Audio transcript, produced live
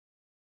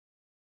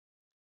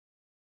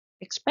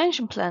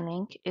Expansion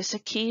planning is a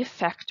key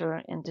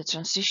factor in the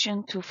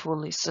transition to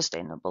fully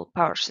sustainable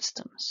power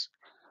systems.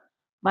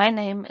 My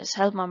name is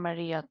Helma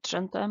Maria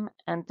Tróndheim,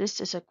 and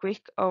this is a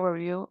quick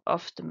overview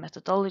of the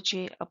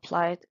methodology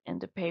applied in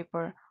the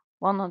paper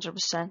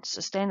 100%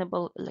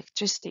 Sustainable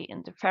Electricity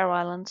in the Faroe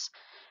Islands,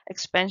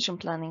 Expansion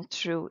Planning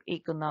through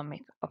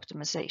Economic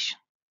Optimization.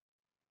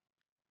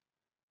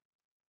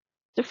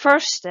 The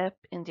first step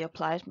in the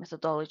applied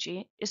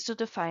methodology is to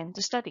define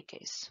the study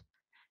case.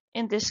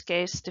 In this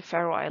case, the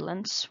Faroe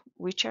Islands,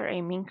 which are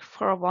aiming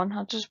for a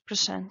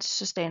 100%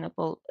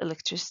 sustainable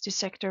electricity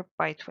sector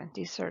by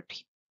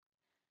 2030.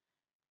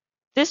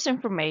 This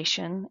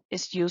information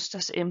is used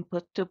as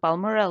input to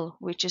Balmoral,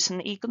 which is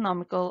an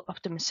economical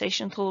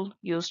optimization tool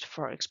used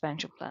for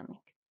expansion planning.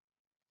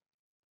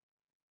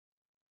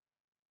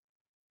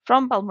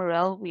 From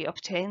Balmoral, we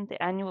obtain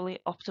the annually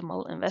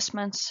optimal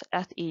investments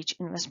at each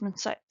investment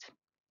site.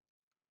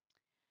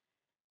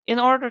 In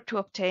order to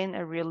obtain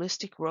a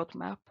realistic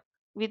roadmap,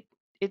 we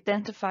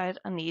identified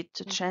a need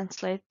to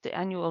translate the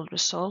annual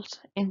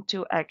result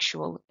into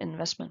actual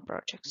investment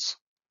projects.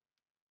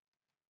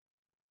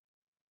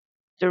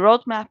 The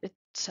roadmap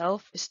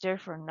itself is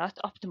therefore not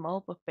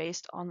optimal, but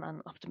based on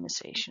an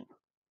optimization.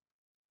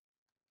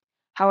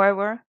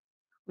 However,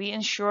 we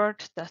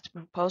ensured that the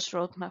proposed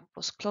roadmap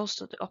was close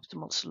to the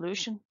optimal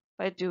solution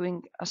by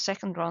doing a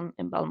second run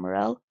in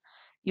Balmoral,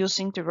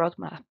 using the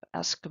roadmap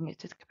as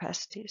committed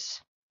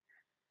capacities.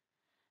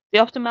 The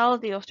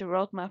optimality of the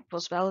roadmap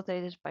was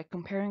validated by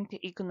comparing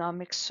the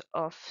economics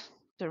of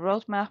the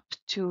roadmap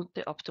to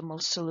the optimal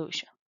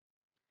solution.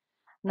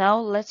 Now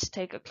let's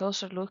take a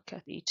closer look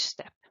at each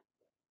step.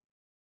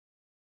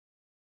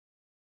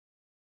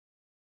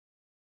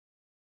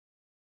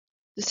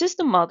 The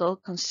system model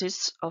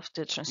consists of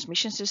the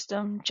transmission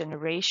system,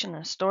 generation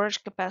and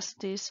storage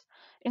capacities,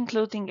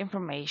 including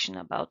information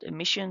about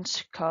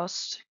emissions,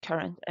 costs,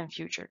 current and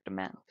future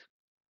demand.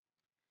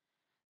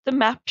 The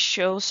map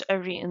shows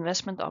every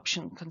investment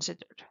option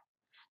considered.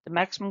 The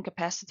maximum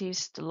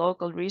capacities, the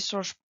local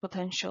resource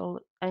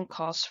potential, and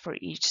costs for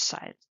each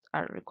site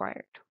are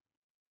required.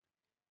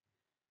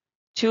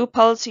 Two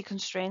policy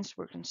constraints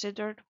were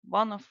considered,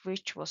 one of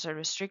which was a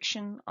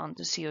restriction on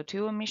the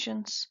CO2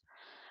 emissions,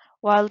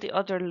 while the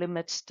other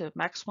limits the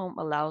maximum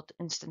allowed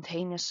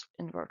instantaneous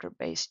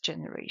inverter-based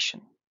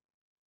generation.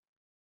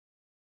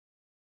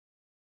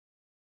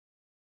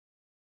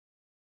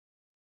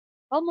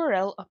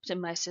 Balmoral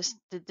optimizes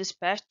the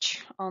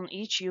dispatch on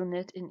each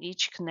unit in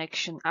each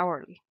connection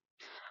hourly,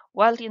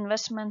 while the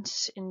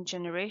investments in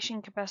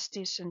generation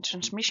capacities and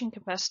transmission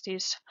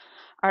capacities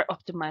are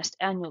optimized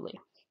annually.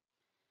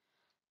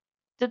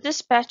 The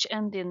dispatch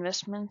and the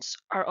investments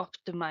are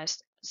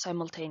optimized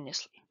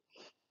simultaneously.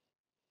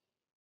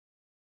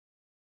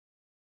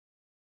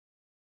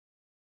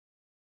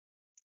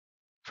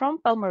 From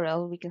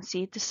Balmoral, we can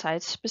see the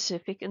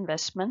site-specific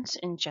investments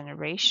in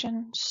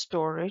generation,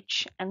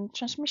 storage, and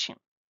transmission.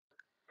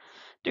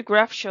 The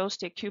graph shows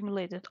the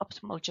accumulated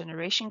optimal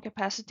generation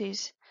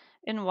capacities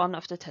in one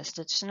of the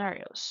tested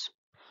scenarios.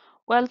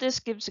 While this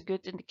gives a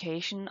good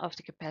indication of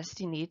the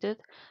capacity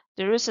needed,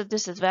 there is a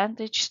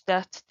disadvantage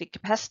that the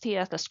capacity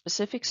at a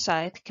specific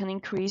site can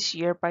increase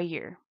year by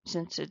year,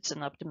 since it's an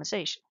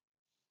optimization.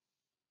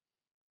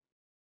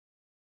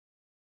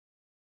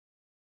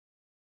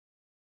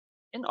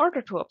 In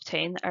order to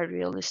obtain a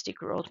realistic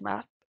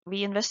roadmap,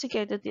 we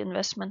investigated the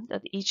investment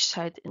at each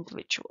site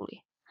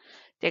individually.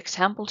 The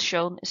example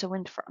shown is a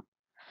wind farm.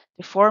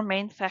 The four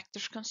main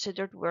factors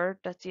considered were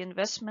that the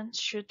investment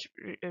should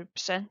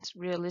represent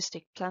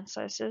realistic plant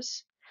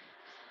sizes.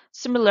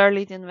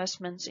 Similarly, the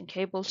investments in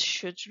cables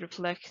should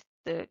reflect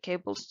the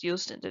cables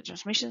used in the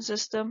transmission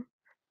system.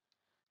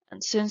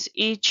 And since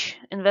each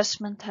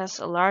investment has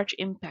a large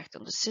impact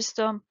on the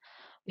system,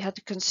 we had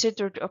to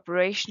consider the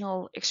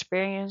operational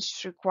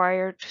experience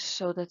required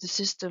so that the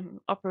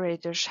system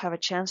operators have a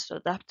chance to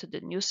adapt to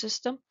the new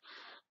system.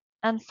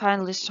 And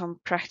finally, some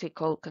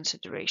practical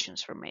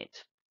considerations were made.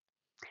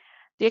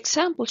 The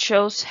example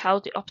shows how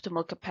the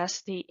optimal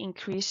capacity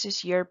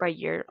increases year by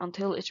year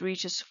until it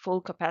reaches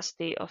full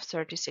capacity of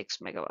 36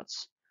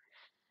 megawatts.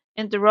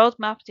 In the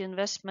roadmap, the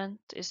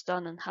investment is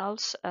done in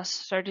halves, as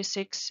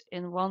 36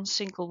 in one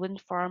single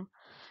wind farm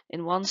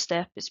in one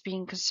step is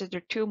being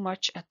considered too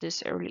much at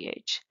this early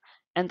age,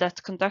 and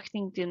that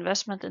conducting the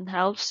investment in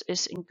halves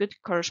is in good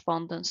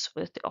correspondence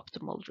with the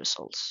optimal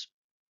results.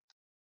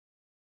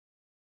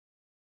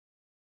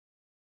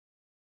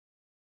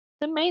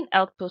 The main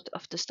output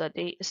of the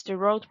study is the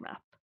roadmap.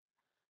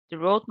 The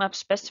roadmap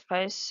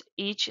specifies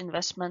each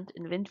investment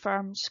in wind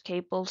farms,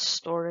 cables,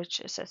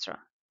 storage,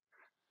 etc.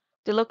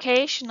 The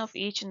location of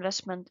each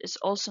investment is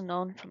also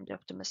known from the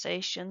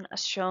optimization,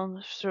 as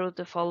shown through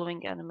the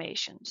following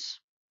animations.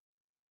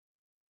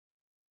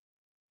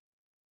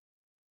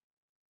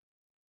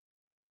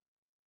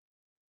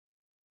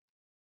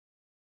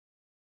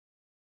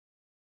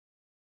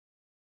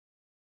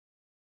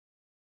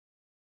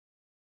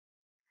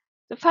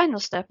 The final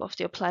step of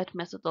the applied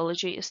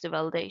methodology is the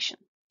validation.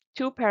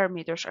 Two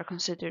parameters are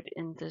considered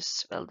in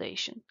this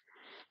validation.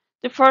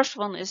 The first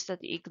one is that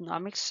the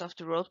economics of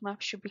the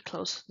roadmap should be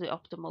close to the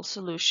optimal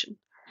solution.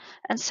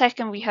 And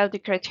second, we have the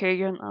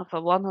criterion of a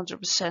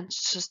 100%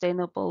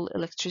 sustainable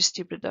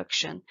electricity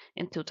production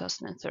in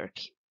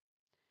 2030.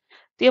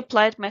 The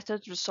applied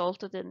method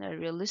resulted in a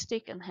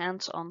realistic and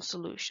hands-on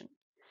solution.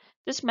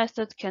 This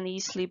method can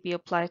easily be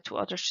applied to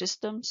other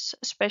systems,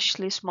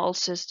 especially small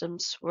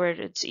systems where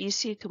it's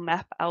easy to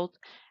map out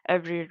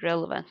every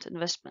relevant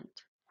investment.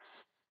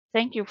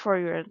 Thank you for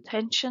your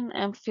attention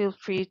and feel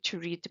free to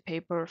read the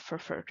paper for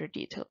further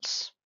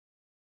details.